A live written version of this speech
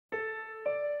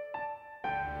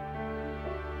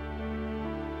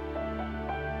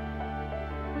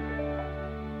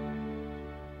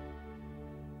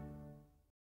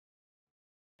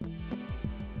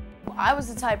I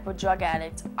was the type of drug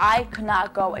addict, I could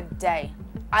not go a day,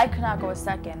 I could not go a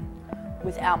second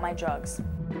without my drugs.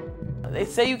 They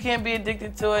say you can't be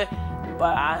addicted to it,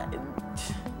 but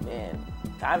man,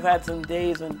 I've had some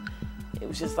days when it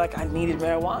was just like I needed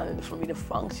marijuana for me to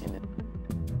function.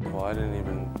 Well, I didn't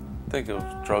even think of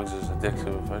drugs as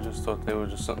addictive. I just thought they were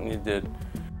just something you did.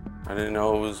 I didn't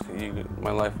know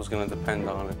my life was going to depend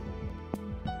on it.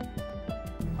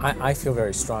 I feel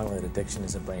very strongly that addiction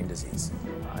is a brain disease.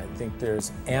 I think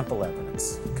there's ample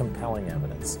evidence, compelling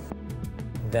evidence,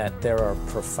 that there are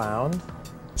profound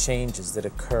changes that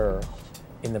occur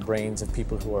in the brains of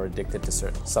people who are addicted to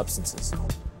certain substances.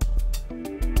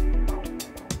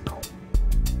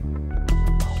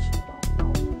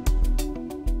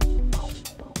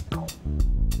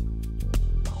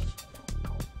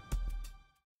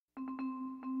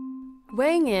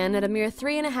 Weighing in at a mere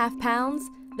 3.5 pounds,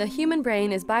 the human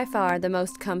brain is by far the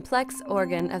most complex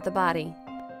organ of the body.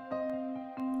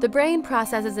 The brain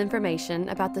processes information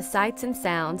about the sights and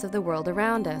sounds of the world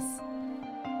around us.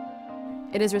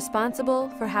 It is responsible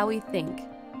for how we think.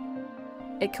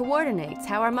 It coordinates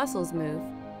how our muscles move.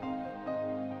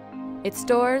 It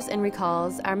stores and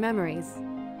recalls our memories.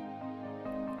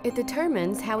 It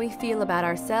determines how we feel about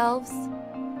ourselves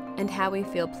and how we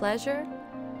feel pleasure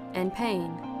and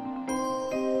pain.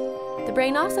 The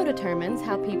brain also determines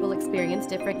how people experience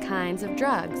different kinds of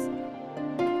drugs,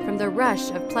 from the rush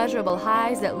of pleasurable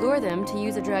highs that lure them to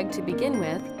use a drug to begin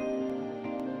with,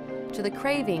 to the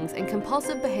cravings and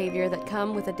compulsive behavior that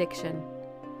come with addiction.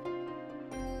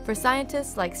 For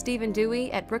scientists like Stephen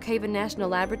Dewey at Brookhaven National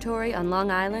Laboratory on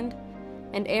Long Island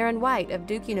and Aaron White of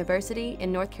Duke University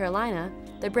in North Carolina,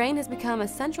 the brain has become a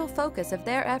central focus of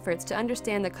their efforts to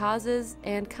understand the causes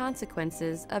and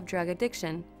consequences of drug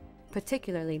addiction,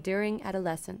 particularly during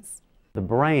adolescence. The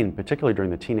brain, particularly during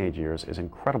the teenage years, is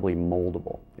incredibly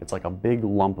moldable. It's like a big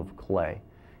lump of clay.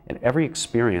 And every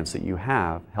experience that you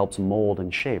have helps mold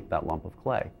and shape that lump of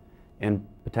clay in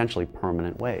potentially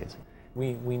permanent ways.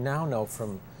 We now know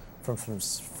from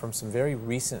some very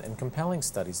recent and compelling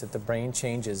studies that the brain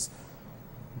changes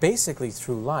basically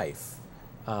through life,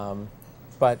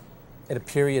 but at a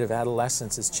period of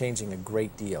adolescence is changing a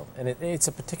great deal. And it's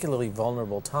a particularly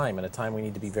vulnerable time, and a time we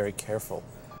need to be very careful.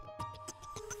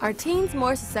 Are teens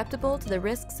more susceptible to the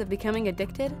risks of becoming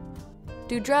addicted?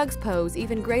 Do drugs pose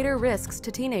even greater risks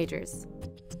to teenagers?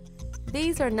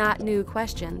 These are not new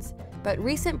questions, but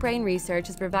recent brain research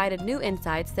has provided new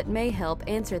insights that may help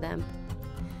answer them.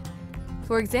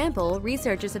 For example,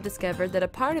 researchers have discovered that a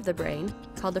part of the brain,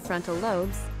 called the frontal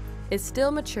lobes, is still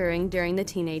maturing during the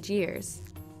teenage years.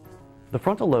 The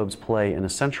frontal lobes play an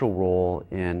essential role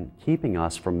in keeping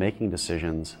us from making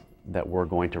decisions that we're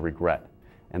going to regret,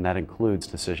 and that includes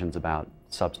decisions about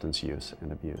substance use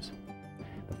and abuse.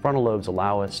 The frontal lobes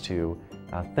allow us to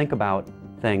think about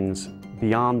things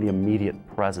beyond the immediate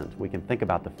present. We can think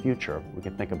about the future. We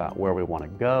can think about where we want to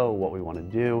go, what we want to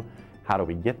do, how do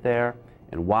we get there,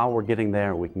 and while we're getting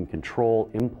there, we can control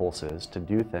impulses to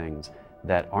do things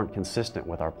that aren't consistent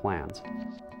with our plans.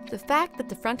 The fact that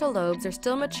the frontal lobes are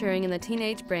still maturing in the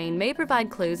teenage brain may provide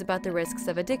clues about the risks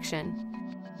of addiction.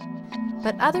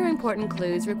 But other important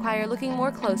clues require looking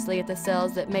more closely at the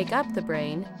cells that make up the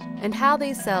brain and how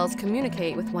these cells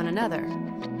communicate with one another.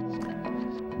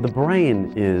 The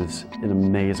brain is an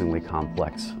amazingly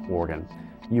complex organ.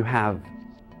 You have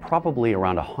probably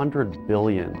around 100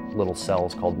 billion little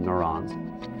cells called neurons,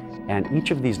 and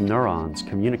each of these neurons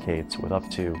communicates with up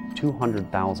to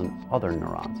 200,000 other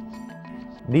neurons.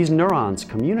 These neurons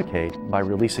communicate by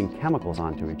releasing chemicals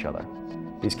onto each other.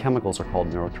 These chemicals are called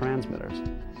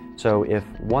neurotransmitters. So if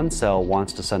one cell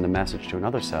wants to send a message to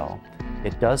another cell,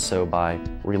 it does so by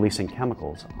releasing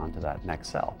chemicals onto that next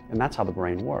cell. And that's how the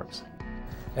brain works.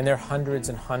 And there are hundreds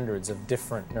and hundreds of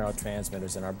different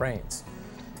neurotransmitters in our brains.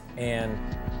 And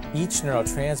each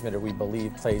neurotransmitter, we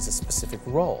believe, plays a specific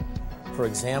role. For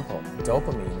example,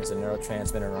 dopamine is a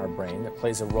neurotransmitter in our brain that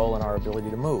plays a role in our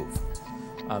ability to move.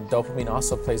 Dopamine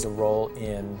also plays a role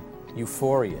in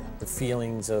euphoria, the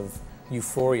feelings of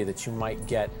euphoria that you might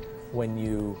get when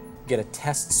you get a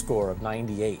test score of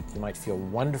 98. You might feel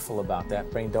wonderful about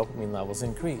that. Brain dopamine levels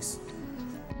increase.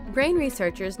 Brain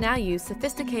researchers now use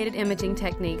sophisticated imaging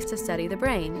techniques to study the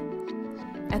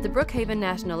brain. At the Brookhaven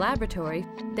National Laboratory,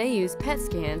 they use PET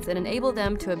scans that enable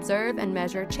them to observe and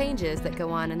measure changes that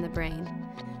go on in the brain,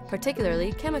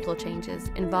 particularly chemical changes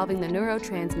involving the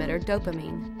neurotransmitter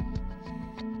dopamine.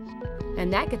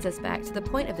 And that gets us back to the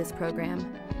point of this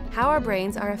program, how our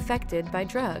brains are affected by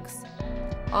drugs.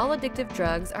 All addictive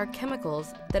drugs are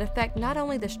chemicals that affect not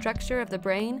only the structure of the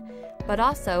brain, but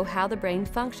also how the brain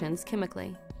functions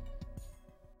chemically.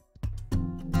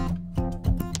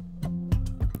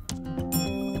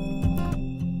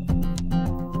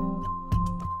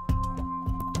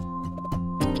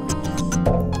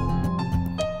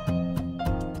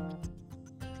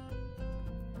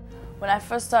 I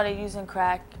first started using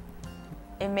crack,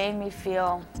 it made me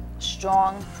feel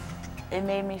strong. It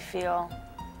made me feel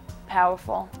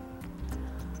powerful.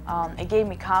 It gave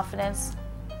me confidence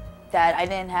that I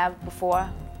didn't have before.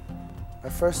 I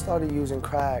first started using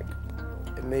crack.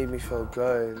 It made me feel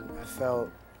good. I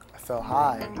felt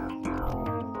high.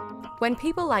 When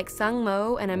people like Sung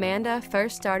Mo and Amanda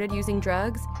first started using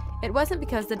drugs, it wasn't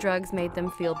because the drugs made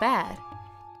them feel bad.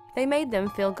 They made them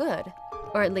feel good,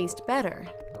 or at least better,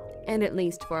 and at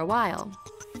least for a while.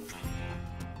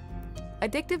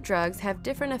 Addictive drugs have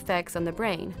different effects on the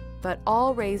brain, but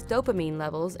all raise dopamine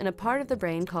levels in a part of the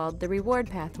brain called the reward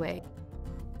pathway.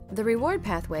 The reward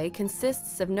pathway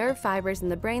consists of nerve fibers in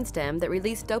the brainstem that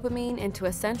release dopamine into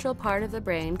a central part of the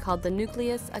brain called the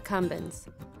nucleus accumbens.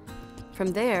 From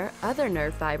there, other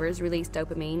nerve fibers release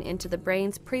dopamine into the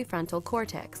brain's prefrontal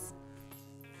cortex.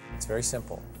 It's very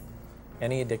simple.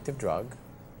 Any addictive drug,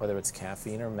 whether it's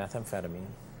caffeine or methamphetamine,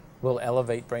 will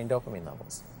elevate brain dopamine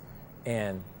levels.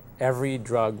 And every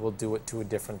drug will do it to a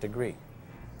different degree.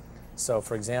 So,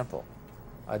 for example,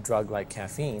 a drug like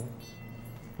caffeine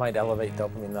might elevate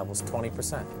dopamine levels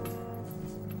 20%.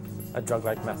 A drug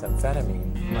like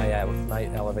methamphetamine might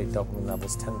elevate dopamine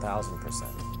levels 10,000%.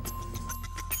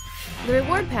 The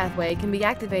reward pathway can be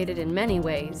activated in many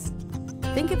ways.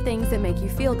 Think of things that make you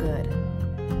feel good.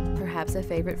 Perhaps a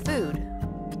favorite food,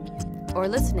 or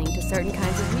listening to certain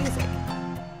kinds of music,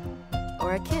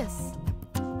 or a kiss,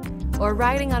 or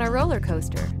riding on a roller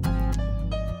coaster.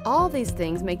 All these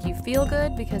things make you feel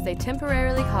good because they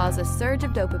temporarily cause a surge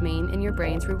of dopamine in your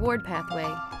brain's reward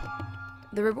pathway.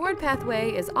 The reward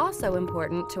pathway is also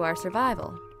important to our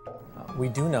survival. We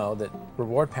do know that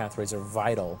reward pathways are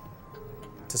vital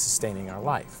to sustaining our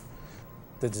life.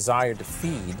 The desire to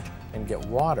feed and get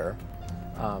water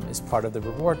is part of the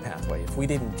reward pathway. If we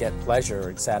didn't get pleasure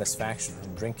or satisfaction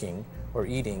from drinking or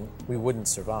eating, we wouldn't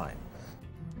survive.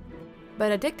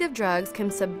 But addictive drugs can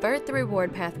subvert the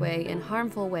reward pathway in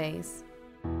harmful ways.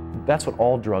 That's what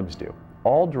all drugs do.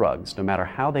 All drugs, no matter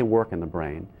how they work in the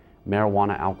brain,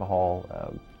 marijuana, alcohol,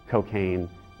 cocaine,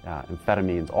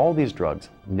 amphetamines, all these drugs,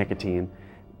 nicotine,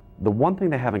 the one thing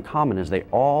they have in common is they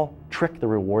all trick the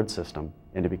reward system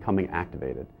into becoming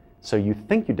activated. So you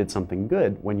think you did something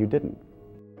good when you didn't.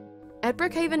 At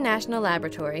Brookhaven National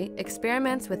Laboratory,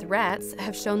 experiments with rats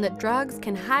have shown that drugs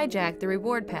can hijack the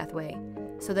reward pathway,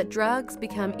 so that drugs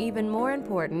become even more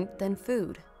important than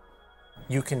food.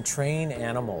 You can train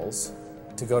animals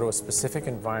to go to a specific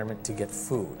environment to get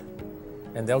food,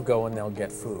 and they'll go and they'll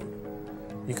get food.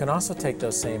 You can also take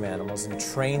those same animals and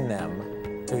train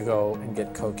them to go and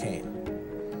get cocaine,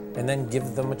 and then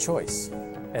give them a choice,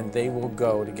 and they will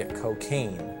go to get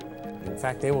cocaine. In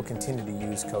fact, they will continue to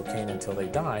use cocaine until they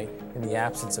die in the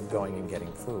absence of going and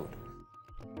getting food.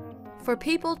 For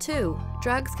people, too,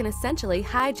 drugs can essentially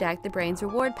hijack the brain's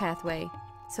reward pathway,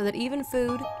 so that even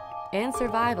food and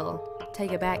survival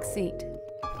take a back seat.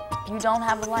 You don't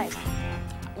have a life.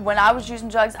 When I was using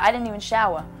drugs, I didn't even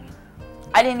shower.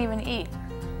 I didn't even eat.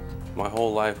 My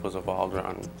whole life was evolved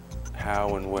around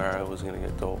how and where I was going to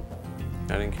get dope.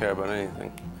 I didn't care about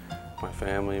anything. My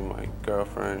family, my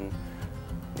girlfriend,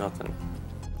 nothing.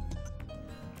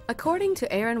 According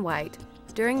to Aaron White,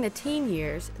 during the teen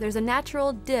years, there's a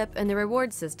natural dip in the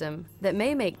reward system that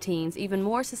may make teens even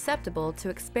more susceptible to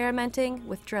experimenting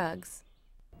with drugs.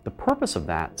 The purpose of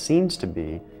that seems to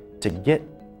be to get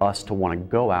us to want to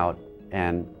go out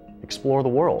and explore the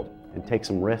world and take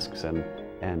some risks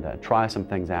and try some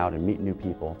things out and meet new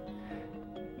people.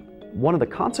 One of the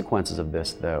consequences of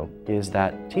this, though, is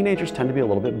that teenagers tend to be a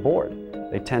little bit bored.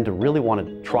 They tend to really want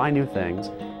to try new things.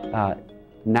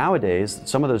 Nowadays,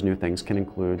 some of those new things can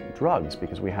include drugs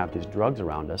because we have these drugs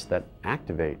around us that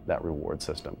activate that reward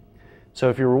system. So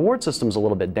if your reward system is a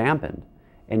little bit dampened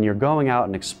and you're going out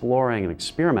and exploring and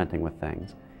experimenting with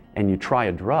things and you try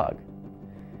a drug,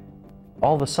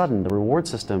 all of a sudden the reward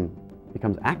system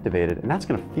becomes activated and that's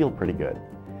going to feel pretty good.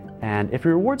 And if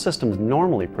your reward system is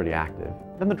normally pretty active,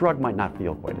 then the drug might not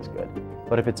feel quite as good.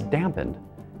 But if it's dampened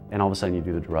and all of a sudden you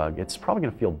do the drug, it's probably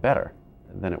going to feel better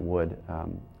than it would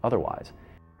otherwise.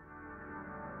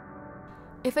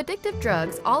 If addictive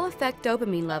drugs all affect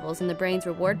dopamine levels in the brain's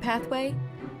reward pathway,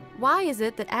 why is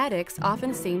it that addicts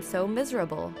often seem so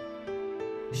miserable?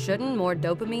 Shouldn't more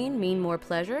dopamine mean more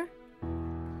pleasure?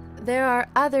 There are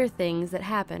other things that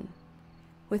happen.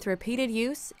 With repeated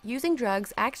use, using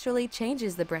drugs actually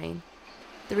changes the brain.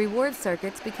 The reward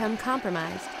circuits become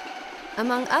compromised.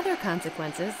 Among other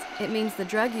consequences, it means the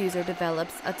drug user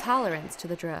develops a tolerance to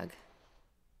the drug.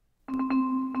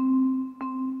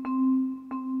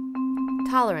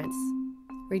 Tolerance.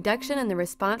 Reduction in the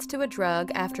response to a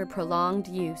drug after prolonged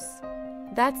use.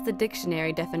 That's the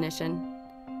dictionary definition.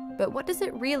 But what does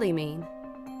it really mean?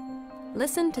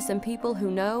 Listen to some people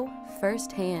who know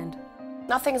firsthand.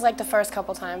 Nothing's like the first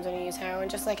couple times when you use heroin,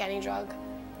 just like any drug.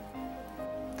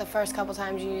 The first couple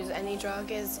times you use any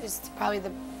drug is probably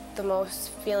the most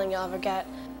feeling you'll ever get.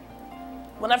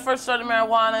 When I first started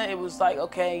marijuana, it was like,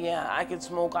 okay, yeah, I could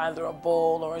smoke either a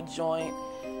bowl or a joint.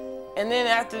 And then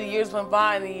after the years went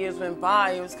by and the years went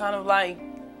by, it was kind of like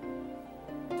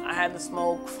I had to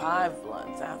smoke 5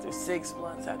 blunts, after 6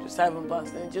 blunts, after 7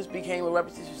 blunts, and it just became a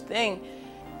repetitious thing.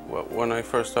 When I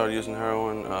first started using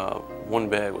heroin, 1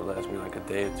 bag would last me like a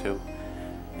day or 2.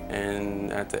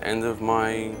 And at the end of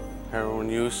my heroin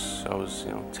use, I was,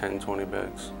 10, 20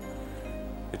 bags.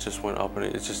 It just went up, and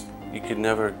it's just, you could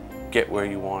never get where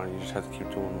you wanted. You just had to keep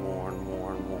doing more and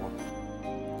more and more.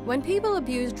 When people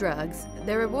abuse drugs,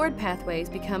 their reward pathways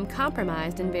become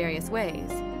compromised in various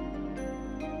ways.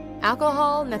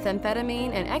 Alcohol,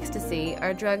 methamphetamine, and ecstasy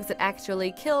are drugs that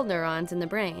actually kill neurons in the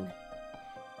brain.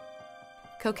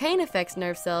 Cocaine affects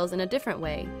nerve cells in a different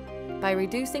way, by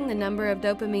reducing the number of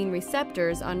dopamine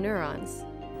receptors on neurons.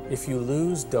 If you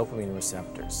lose dopamine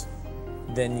receptors,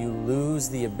 then you lose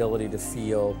the ability to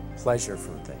feel pleasure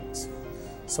from things.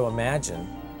 So imagine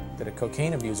that a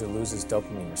cocaine abuser loses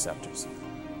dopamine receptors.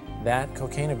 That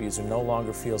cocaine abuser no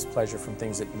longer feels pleasure from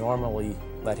things that normally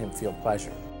let him feel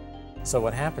pleasure. So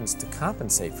what happens to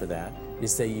compensate for that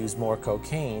is they use more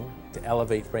cocaine to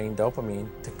elevate brain dopamine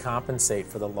to compensate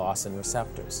for the loss in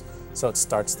receptors. So it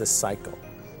starts this cycle.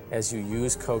 As you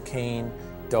use cocaine,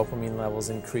 dopamine levels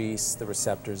increase, the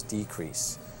receptors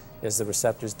decrease. As the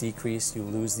receptors decrease, you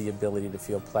lose the ability to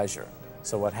feel pleasure.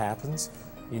 So what happens?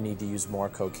 You need to use more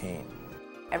cocaine.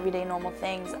 Everyday normal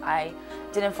things I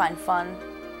didn't find fun,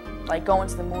 like going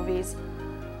to the movies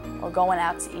or going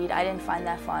out to eat. I didn't find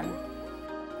that fun.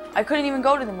 I couldn't even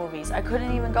go to the movies. I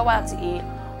couldn't even go out to eat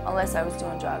unless I was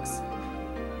doing drugs.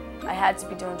 I had to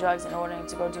be doing drugs in order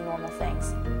to go do normal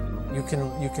things.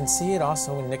 You can see it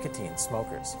also in nicotine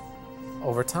smokers.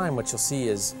 Over time, what you'll see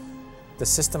is the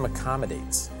system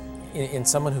accommodates. In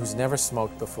someone who's never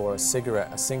smoked before,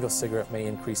 a single cigarette may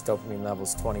increase dopamine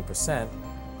levels 20%,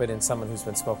 but in someone who's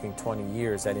been smoking 20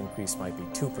 years, that increase might be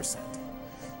 2%.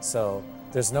 So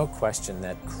there's no question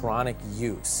that chronic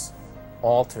use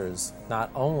alters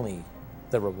not only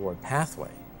the reward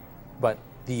pathway, but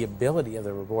the ability of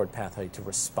the reward pathway to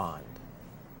respond.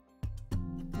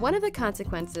 One of the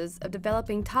consequences of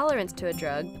developing tolerance to a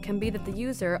drug can be that the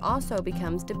user also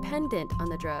becomes dependent on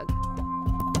the drug.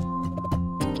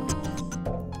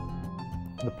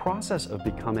 The process of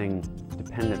becoming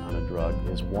dependent on a drug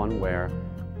is one where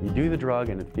you do the drug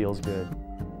and it feels good,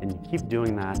 and you keep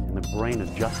doing that and the brain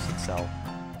adjusts itself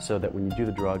so that when you do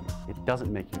the drug, it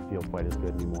doesn't make you feel quite as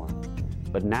good anymore.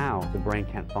 But now the brain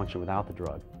can't function without the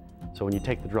drug. So when you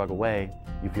take the drug away,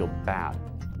 you feel bad.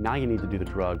 Now you need to do the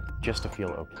drug just to feel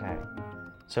okay.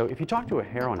 So if you talk to a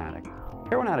heroin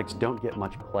addicts don't get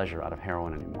much pleasure out of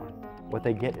heroin anymore. What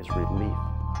they get is relief,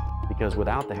 because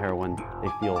without the heroin, they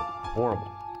feel horrible.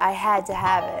 I had to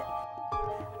have it.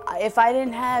 If I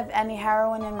didn't have any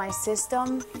heroin in my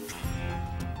system,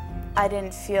 I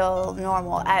didn't feel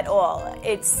normal at all.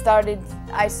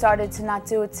 I started to not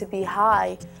do it to be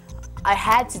high. I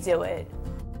had to do it.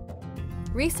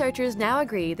 Researchers now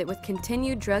agree that with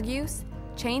continued drug use,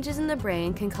 changes in the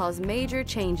brain can cause major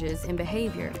changes in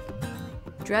behavior.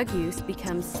 Drug use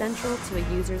becomes central to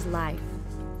a user's life.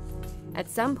 At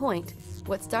some point,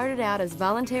 what started out as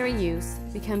voluntary use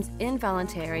becomes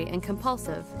involuntary and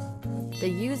compulsive. The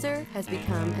user has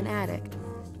become an addict.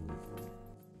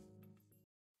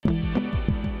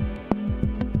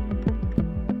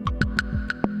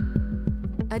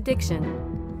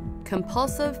 Addiction.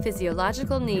 Compulsive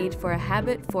physiological need for a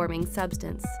habit-forming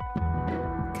substance.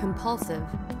 Compulsive.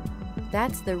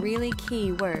 That's the really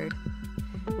key word.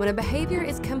 When a behavior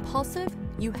is compulsive,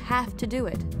 you have to do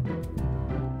it.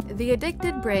 The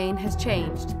addicted brain has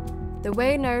changed. The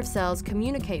way nerve cells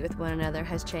communicate with one another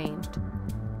has changed.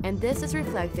 And this is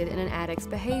reflected in an addict's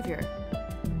behavior.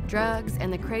 Drugs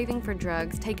and the craving for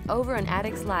drugs take over an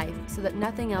addict's life so that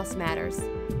nothing else matters.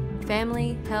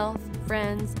 Family, health,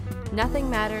 friends, nothing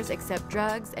matters except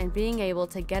drugs and being able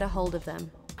to get a hold of them.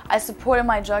 I supported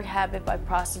my drug habit by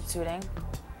prostituting.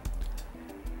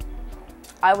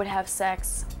 I would have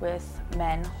sex with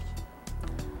men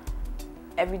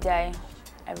every day,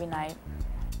 every night.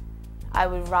 I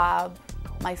would rob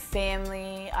my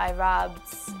family. I robbed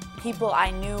people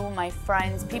I knew, my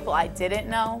friends, people I didn't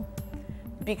know,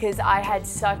 because I had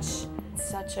such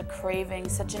a craving,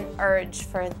 such an urge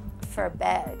for a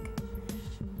bag.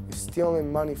 You're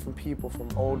stealing money from people, from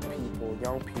old people,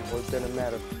 young people, it didn't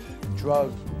matter.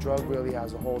 Drug really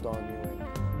has a hold on you.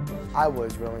 I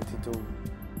was willing to do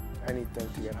anything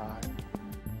to get high.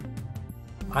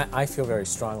 I feel very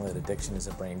strongly that addiction is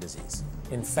a brain disease.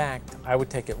 In fact, I would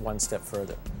take it one step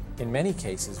further. In many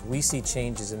cases, we see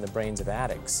changes in the brains of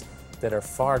addicts that are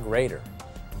far greater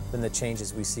than the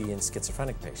changes we see in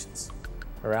schizophrenic patients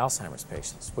or Alzheimer's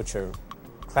patients, which are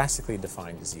classically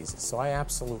defined diseases. So I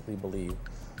absolutely believe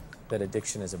that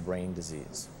addiction is a brain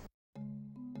disease.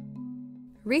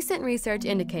 Recent research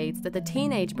indicates that the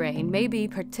teenage brain may be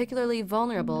particularly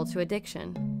vulnerable to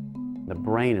addiction. The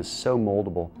brain is so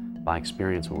moldable by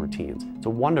experience when we're teens. It's a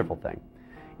wonderful thing.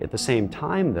 At the same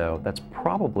time, though, that's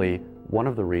probably one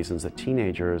of the reasons that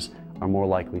teenagers are more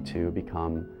likely to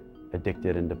become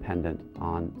addicted and dependent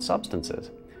on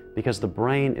substances, because the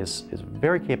brain is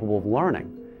very capable of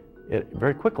learning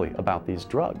very quickly about these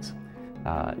drugs.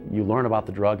 You learn about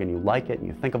the drug and you like it and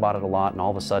you think about it a lot, and all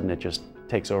of a sudden it just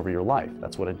takes over your life.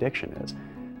 That's what addiction is.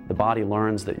 The body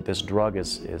learns that this drug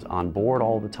is on board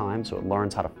all the time, so it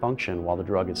learns how to function while the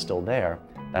drug is still there.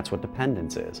 That's what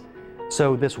dependence is.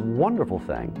 So this wonderful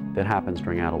thing that happens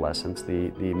during adolescence,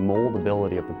 the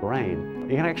moldability of the brain,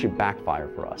 it can actually backfire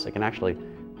for us. It can actually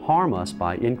harm us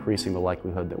by increasing the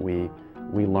likelihood that we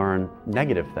learn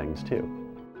negative things too.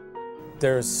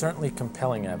 There is certainly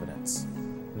compelling evidence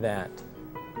that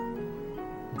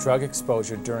drug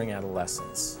exposure during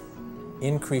adolescence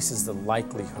increases the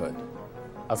likelihood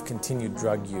of continued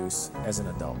drug use as an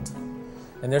adult.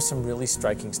 And there's some really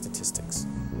striking statistics.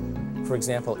 For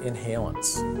example,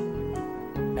 inhalants.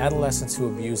 Adolescents who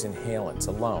abuse inhalants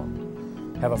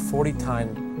alone have a 40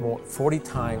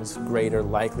 times greater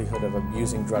likelihood of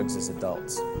abusing drugs as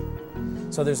adults.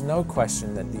 So there's no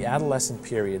question that the adolescent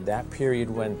period, that period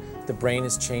when the brain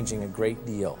is changing a great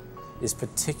deal, is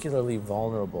particularly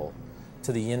vulnerable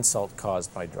to the insult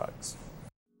caused by drugs.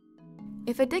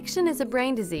 If addiction is a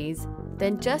brain disease,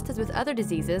 then just as with other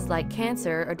diseases like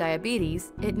cancer or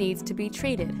diabetes, it needs to be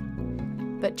treated.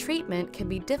 But treatment can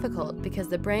be difficult because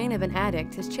the brain of an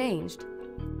addict has changed.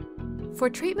 For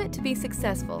treatment to be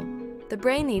successful, the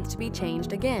brain needs to be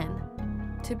changed again,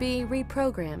 to be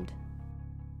reprogrammed.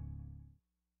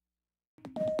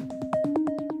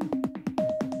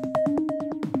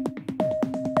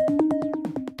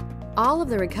 All of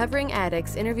the recovering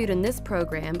addicts interviewed in this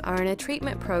program are in a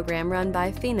treatment program run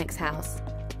by Phoenix House,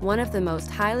 one of the most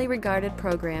highly regarded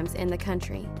programs in the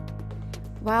country.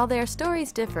 While their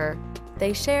stories differ,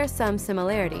 they share some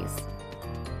similarities.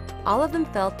 All of them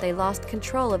felt they lost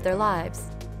control of their lives,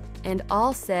 and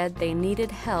all said they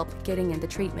needed help getting into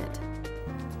treatment.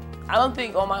 I don't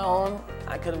think on my own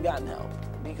I could have gotten help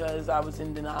because I was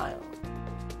in denial.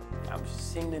 I was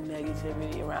just seeing the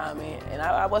negativity around me, and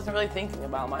I wasn't really thinking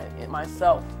about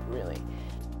myself, really.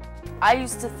 I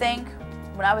used to think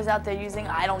when I was out there using,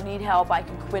 I don't need help, I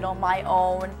can quit on my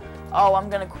own. Oh, I'm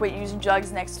gonna quit using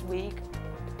drugs next week.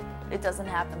 It doesn't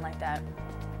happen like that.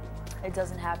 It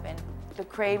doesn't happen. The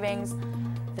cravings,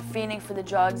 the fiending for the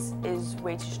drugs is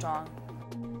way too strong.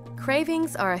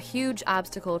 Cravings are a huge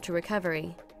obstacle to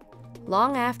recovery.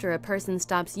 Long after a person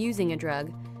stops using a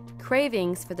drug,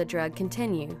 cravings for the drug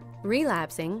continue.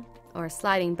 Relapsing, or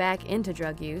sliding back into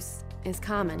drug use, is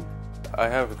common. I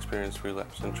have experienced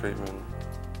relapse in treatment,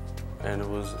 and it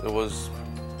was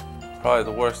probably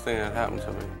the worst thing that happened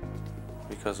to me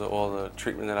because of all the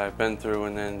treatment that I've been through,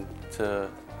 and then to,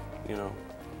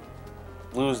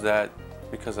 lose that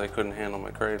because I couldn't handle my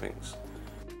cravings.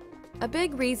 A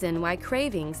big reason why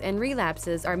cravings and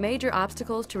relapses are major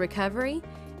obstacles to recovery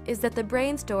is that the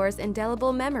brain stores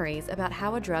indelible memories about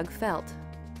how a drug felt.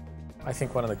 I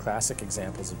think one of the classic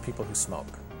examples of people who smoke.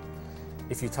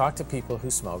 If you talk to people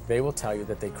who smoke, they will tell you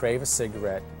that they crave a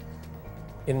cigarette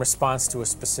in response to a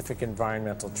specific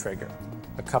environmental trigger,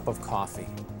 a cup of coffee,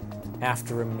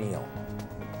 after a meal,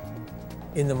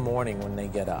 in the morning when they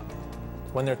get up,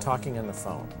 when they're talking on the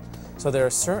phone. So there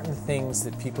are certain things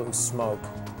that people who smoke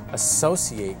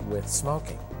associate with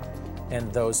smoking,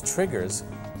 and those triggers,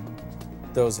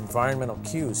 those environmental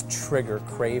cues, trigger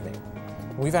craving.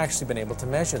 We've actually been able to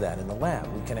measure that in the lab.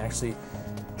 We can actually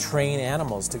train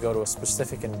animals to go to a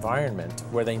specific environment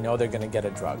where they know they're going to get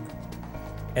a drug.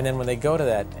 And then when they go to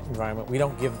that environment, we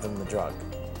don't give them the drug.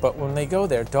 But when they go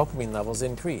there, dopamine levels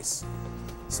increase.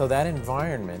 So that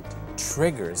environment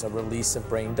triggers a release of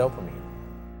brain dopamine.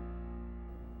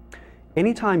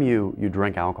 Anytime you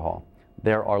drink alcohol,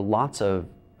 there are lots of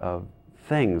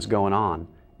things going on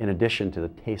in addition to the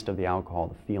taste of the alcohol,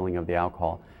 the feeling of the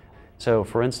alcohol. So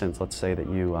for instance, let's say that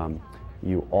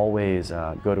you always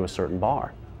go to a certain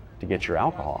bar to get your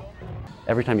alcohol.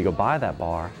 Every time you go by that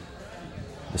bar,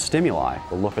 the stimuli,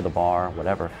 the look of the bar,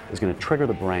 whatever, is going to trigger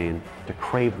the brain to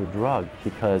crave the drug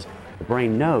because the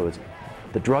brain knows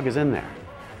the drug is in there.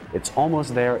 It's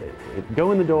almost there.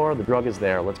 Go in the door, the drug is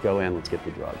there, let's go in, let's get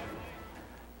the drug.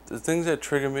 The things that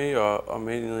trigger me are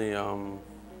mainly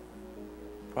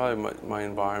probably my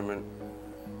environment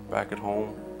back at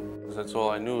home, because that's all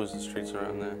I knew was the streets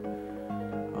around there.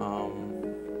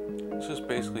 It's just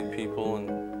basically people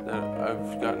that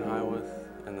I've gotten high with,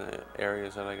 and the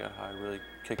areas that I got high really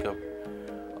kick up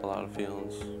a lot of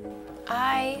feelings.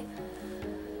 I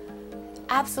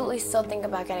absolutely still think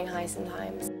about getting high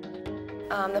sometimes.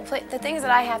 The things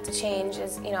that I have to change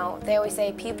is, you know, they always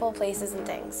say people, places, and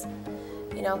things.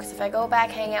 You know, because if I go back,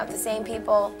 hang out with the same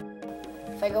people,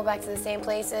 if I go back to the same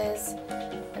places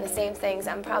and the same things,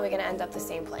 I'm probably going to end up the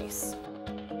same place.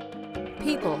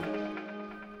 People,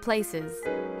 places,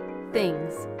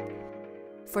 things.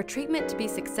 For treatment to be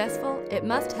successful, it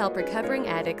must help recovering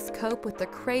addicts cope with the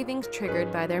cravings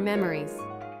triggered by their memories.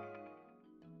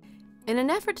 In an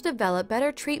effort to develop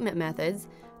better treatment methods,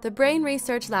 the brain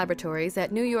research laboratories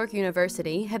at New York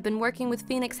University have been working with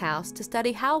Phoenix House to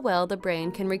study how well the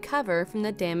brain can recover from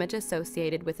the damage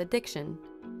associated with addiction.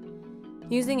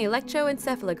 Using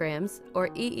electroencephalograms, or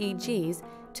EEGs,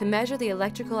 to measure the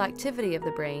electrical activity of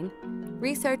the brain,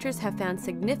 researchers have found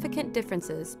significant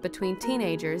differences between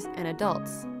teenagers and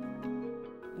adults.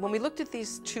 When we looked at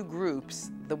these two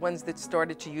groups, the ones that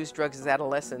started to use drugs as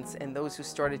adolescents and those who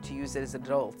started to use it as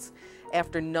adults,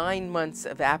 after 9 months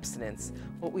of abstinence,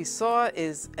 what we saw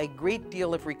is a great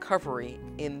deal of recovery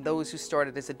in those who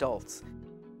started as adults,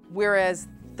 whereas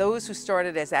those who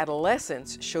started as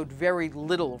adolescents showed very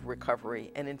little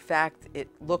recovery, and in fact it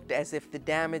looked as if the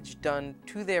damage done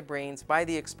to their brains by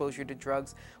the exposure to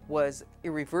drugs was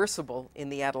irreversible in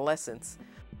the adolescents.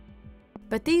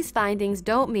 But these findings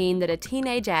don't mean that a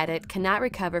teenage addict cannot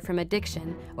recover from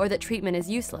addiction or that treatment is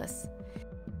useless.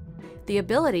 The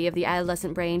ability of the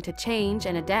adolescent brain to change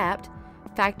and adapt,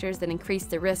 factors that increase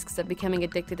the risks of becoming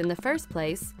addicted in the first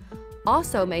place,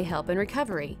 also may help in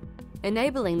recovery,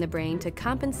 enabling the brain to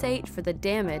compensate for the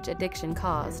damage addiction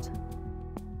caused.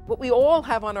 What we all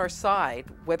have on our side,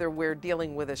 whether we're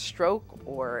dealing with a stroke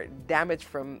or damage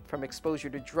from exposure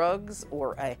to drugs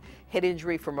or a head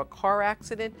injury from a car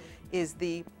accident, is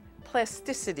the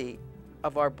plasticity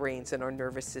of our brains and our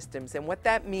nervous systems. And what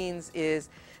that means is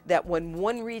that when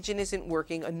one region isn't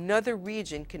working, another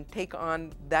region can take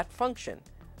on that function.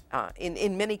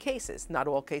 In many cases, not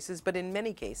all cases, but in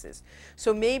many cases.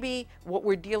 So maybe what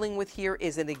we're dealing with here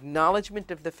is an acknowledgement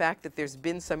of the fact that there's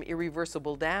been some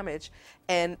irreversible damage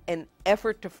and an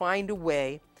effort to find a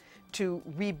way to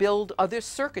rebuild other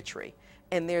circuitry.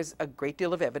 And there's a great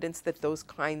deal of evidence that those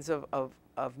kinds of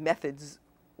methods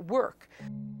work.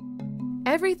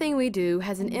 Everything we do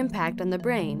has an impact on the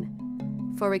brain.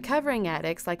 For recovering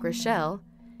addicts like Rochelle,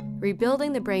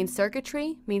 rebuilding the brain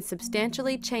circuitry means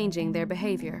substantially changing their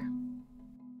behavior.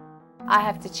 I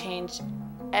have to change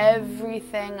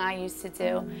everything I used to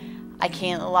do. I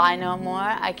can't lie no more.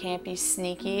 I can't be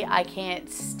sneaky. I can't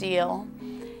steal.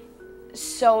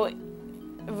 So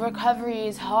recovery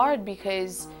is hard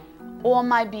because all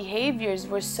my behaviors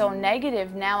were so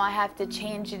negative. Now I have to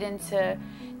change it into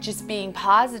just being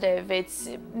positive. It's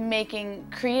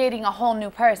creating a whole new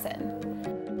person.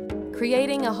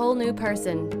 Creating a whole new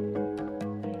person.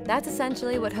 That's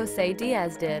essentially what Jose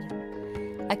Diaz did.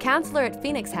 A counselor at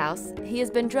Phoenix House, he has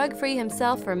been drug-free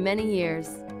himself for many years.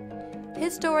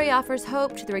 His story offers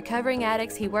hope to the recovering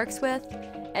addicts he works with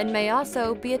and may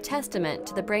also be a testament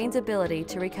to the brain's ability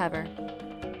to recover.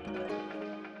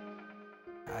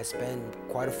 I spent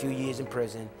quite a few years in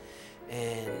prison,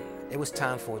 and it was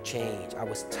time for a change. I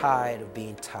was tired of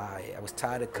being tired. I was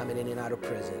tired of coming in and out of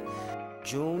prison.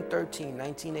 June 13,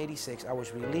 1986, I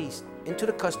was released into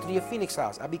the custody of Phoenix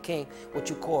House. I became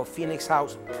what you call Phoenix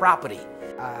House property.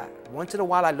 Once in a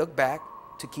while I look back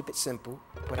to keep it simple,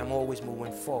 but I'm always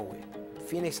moving forward.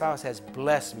 Phoenix House has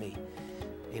blessed me.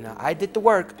 You know, I did the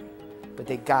work, but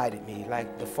they guided me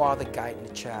like the father guiding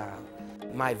the child.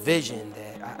 My vision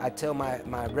that I tell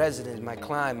my residents, my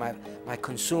clients, my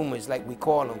consumers, like we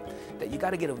call them, that you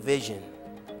gotta get a vision.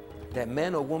 That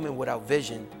man or woman without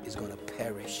vision is gonna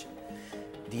perish.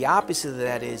 The opposite of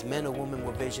that is men or women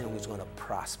with vision who's going to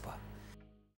prosper.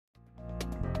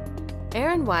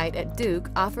 Aaron White at Duke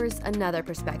offers another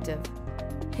perspective.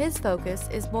 His focus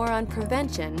is more on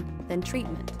prevention than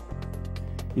treatment.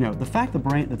 You know, the fact that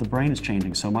the brain is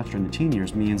changing so much during the teen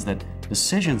years means that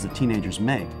decisions that teenagers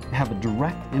make have a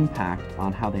direct impact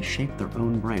on how they shape their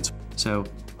own brains. So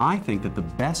I think that the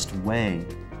best way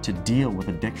to deal with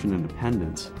addiction and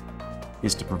dependence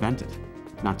is to prevent it,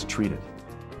 not to treat it.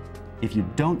 If you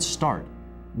don't start,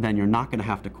 then you're not going to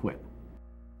have to quit.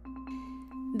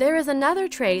 There is another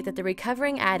trait that the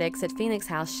recovering addicts at Phoenix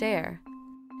House share.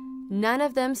 None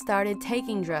of them started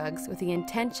taking drugs with the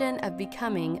intention of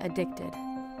becoming addicted.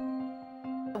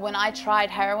 When I tried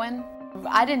heroin,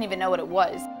 I didn't even know what it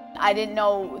was. I didn't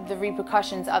know the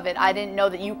repercussions of it. I didn't know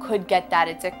that you could get that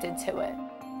addicted to it.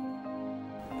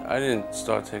 I didn't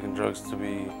start taking drugs to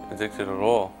be addicted at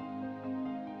all.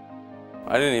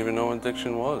 I didn't even know what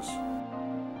addiction was.